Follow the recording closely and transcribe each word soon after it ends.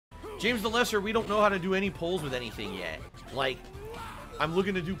James the Lesser, we don't know how to do any polls with anything yet. Like, I'm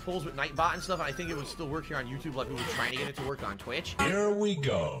looking to do polls with Nightbot and stuff, and I think it would still work here on YouTube, like we were trying to get it to work on Twitch. Here we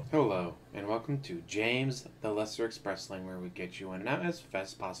go. Hello, and welcome to James the Lesser Express Lane, where we get you in and out as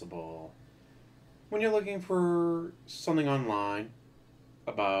fast as possible. When you're looking for something online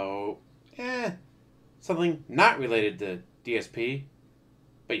about, something not related to DSP,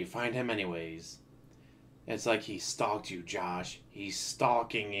 but you find him anyways. It's like he stalked you, Josh. He's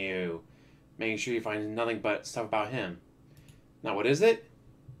stalking you, making sure you find nothing but stuff about him. Now, what is it?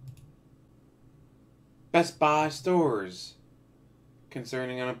 Best Buy stores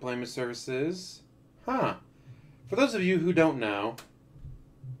concerning unemployment services. Huh. For those of you who don't know,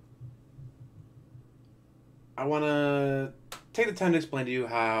 I want to take the time to explain to you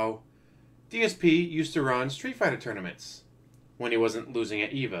how DSP used to run Street Fighter tournaments when he wasn't losing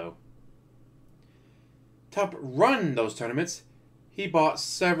at EVO. To help run those tournaments, he bought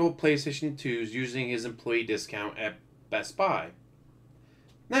several PlayStation 2s using his employee discount at Best Buy.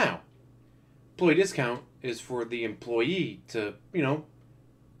 Now, employee discount is for the employee to,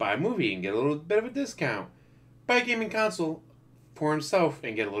 buy a movie and get a little bit of a discount. Buy a gaming console for himself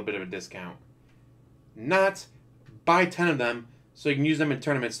and get a little bit of a discount. Not buy 10 of them so you can use them in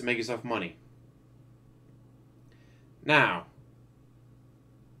tournaments to make yourself money. Now,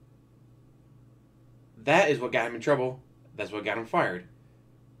 that is what got him in trouble. That's what got him fired.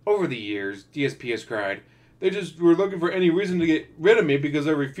 Over the years, DSP has cried, "They just were looking for any reason to get rid of me because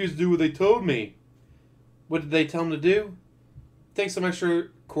I refused to do what they told me." What did they tell him to do? Take some extra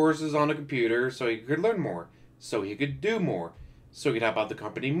courses on a computer so he could learn more, so he could do more, so he could help out the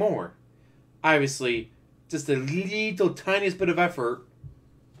company more. Obviously, just the little tiniest bit of effort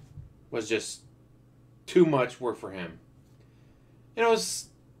was just too much work for him. And it was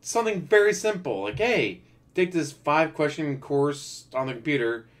something very simple, like, hey, take this 5-question course on the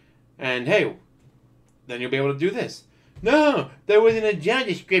computer, and hey, then you'll be able to do this. No, there wasn't a job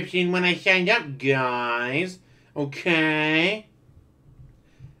description when I signed up, guys. Okay?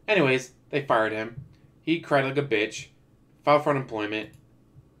 Anyways, they fired him. He cried like a bitch, filed for unemployment.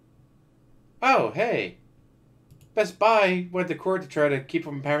 Oh, hey, Best Buy went to court to try to keep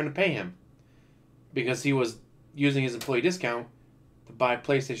him from having to pay him because he was using his employee discount to buy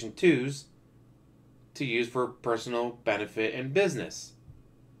PlayStation 2s to use for personal benefit and business.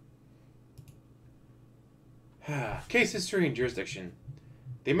 Case history and jurisdiction.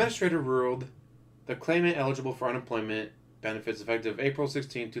 The administrator ruled the claimant eligible for unemployment benefits effective April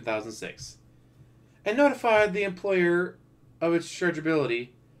 16, 2006, and notified the employer of its chargeability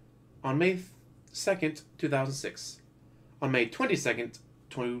on May 2nd, 2006. On May 22nd,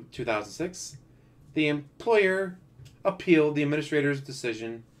 2006, the employer appealed the administrator's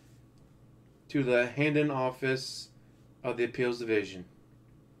decision to the Handon Office of the Appeals Division.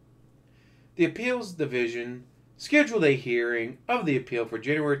 The Appeals Division scheduled a hearing of the appeal for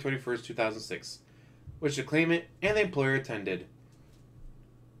January 21st, 2006, which the claimant and the employer attended.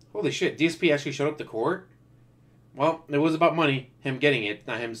 Holy shit, DSP actually showed up to court? Well, it was about money, him getting it,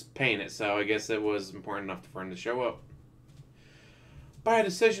 not him paying it, so I guess it was important enough for him to show up. By a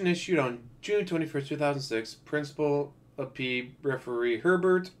decision issued on June 21st, 2006, Principal Appeal Referee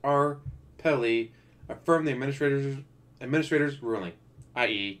Herbert R. Pelly affirmed the administrator's ruling,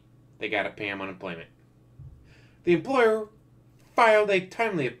 i.e., they gotta pay him unemployment. The employer filed a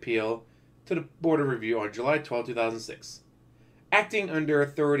timely appeal to the Board of Review on July 12, 2006. Acting under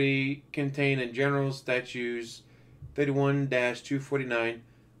authority contained in General Statutes 31-249,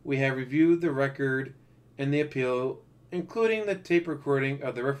 we have reviewed the record and the appeal, including the tape recording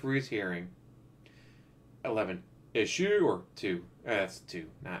of the referee's hearing. 11. Issue or 2? That's 2,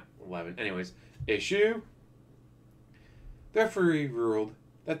 not 11. Anyways, issue. The referee ruled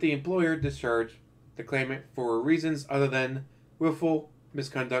that the employer discharged the claimant for reasons other than willful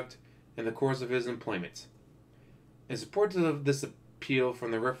misconduct in the course of his employment. In support of this appeal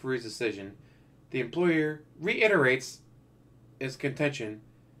from the referee's decision, the employer reiterates its contention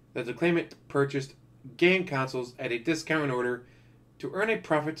that the claimant purchased game consoles at a discount in order to earn a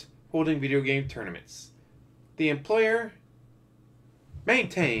profit holding video game tournaments. The employer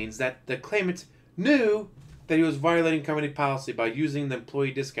maintains that the claimant knew that he was violating company policy by using the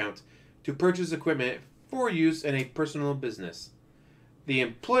employee discount to purchase equipment for use in a personal business. The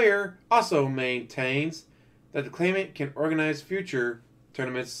employer also maintains that the claimant can organize future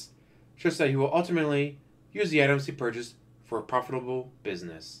tournaments such that he will ultimately use the items he purchased for a profitable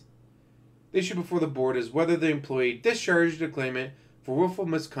business. The issue before the board is whether the employee discharged the claimant for willful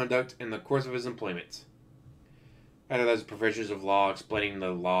misconduct in the course of his employment. I know there's provisions of law explaining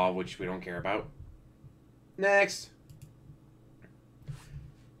the law, which we don't care about. Next.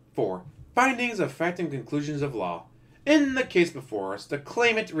 4. Findings of fact and conclusions of law. In the case before us, the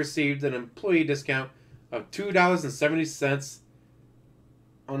claimant received an employee discount of $2.70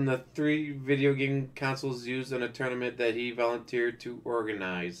 on the 3 video game consoles used in a tournament that he volunteered to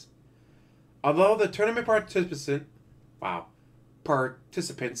organize. Although the tournament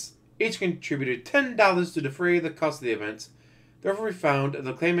participants each contributed $10 to defray the cost of the event, the referee found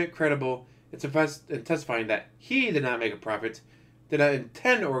the claimant credible in testifying that he did not make a profit, did not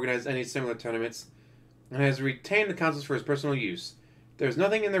intend to organize any similar tournaments, and has retained the consoles for his personal use. There is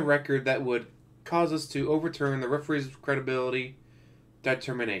nothing in the record that would cause us to overturn the referee's credibility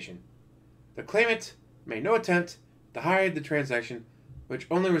determination. The claimant made no attempt to hide the transaction, which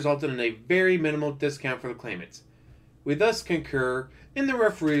only resulted in a very minimal discount for the claimant. We thus concur in the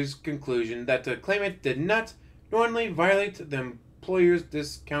referee's conclusion that the claimant did not knowingly violate the employer's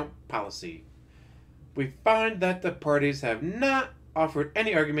discount policy. We find that the parties have not offered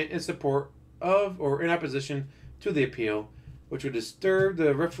any argument in support of or in opposition to the appeal, which would disturb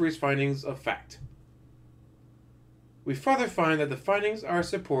the referee's findings of fact. We further find that the findings are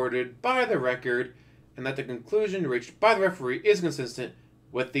supported by the record and that the conclusion reached by the referee is consistent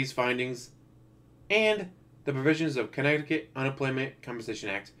with these findings and the provisions of Connecticut Unemployment Compensation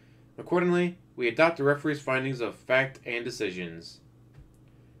Act. Accordingly, we adopt the referee's findings of fact and decisions.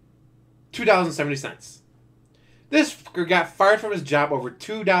 $2.70. This fucker got fired from his job over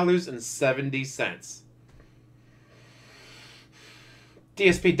 $2.70.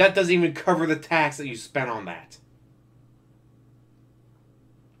 DSP, that doesn't even cover the tax that you spent on that.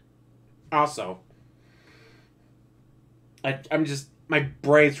 Also, I'm just, my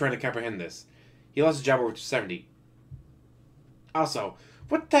brain's trying to comprehend this. He lost his job over $2.70. Also,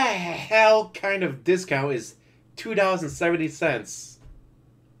 what the hell kind of discount is $2.70?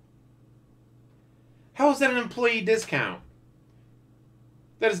 How is that an employee discount?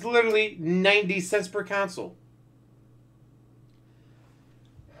 That is literally 90 cents per console.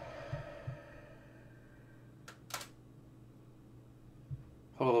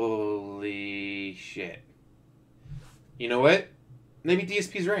 Holy shit. You know what? Maybe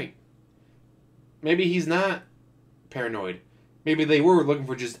DSP's right. Maybe he's not paranoid. Maybe they were looking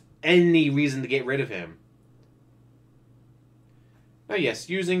for just any reason to get rid of him. Now yes,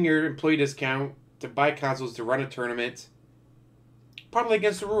 using your employee discount to buy consoles to run a tournament, probably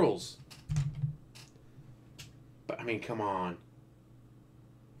against the rules. But I mean, come on.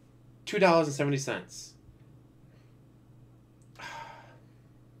 $2.70.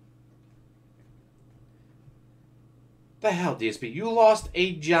 The hell, DSP? You lost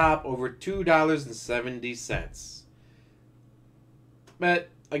a job over $2.70. But,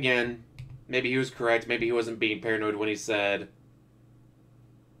 again, maybe he was correct. Maybe he wasn't being paranoid when he said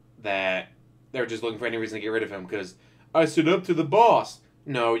that they were just looking for any reason to get rid of him because I stood up to the boss.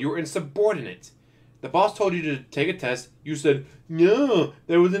 No, you were insubordinate. The boss told you to take a test. You said, no,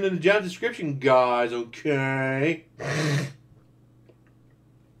 that wasn't in the job description, guys, okay?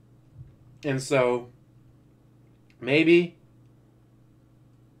 And so, maybe,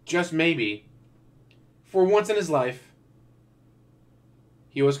 just maybe, for once in his life,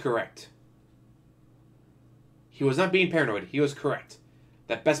 he was correct. He was not being paranoid. He was correct.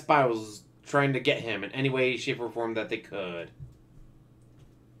 That Best Buy was trying to get him in any way, shape, or form that they could.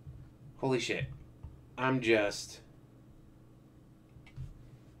 Holy shit. I'm just...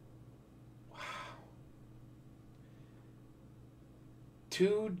 Wow.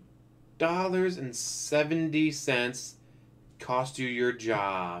 $2.70 cost you your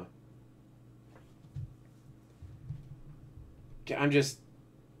job. I'm just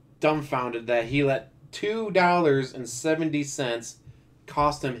dumbfounded that he let $2.70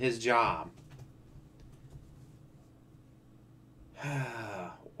 cost him his job.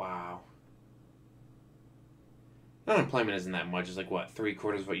 Wow. Unemployment isn't that much. It's like, what,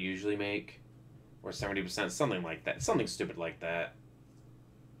 3/4 of what you usually make? Or 70%, something like that. Something stupid like that.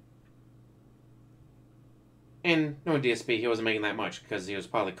 And knowing DSP, he wasn't making that much because he was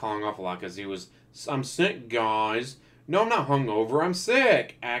probably calling off a lot because he was, I'm sick, guys. No, I'm not hungover. I'm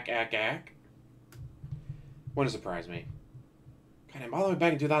sick. Ack. Wouldn't surprise me. God, all the way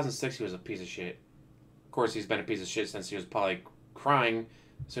back in 2006, he was a piece of shit. Of course, he's been a piece of shit since he was probably crying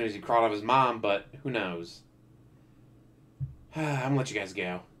as soon as he crawled off his mom, but who knows. I'm going to let you guys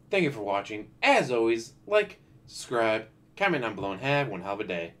go. Thank you for watching. As always, like, subscribe, comment down below, and have one hell of a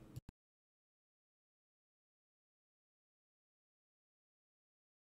day.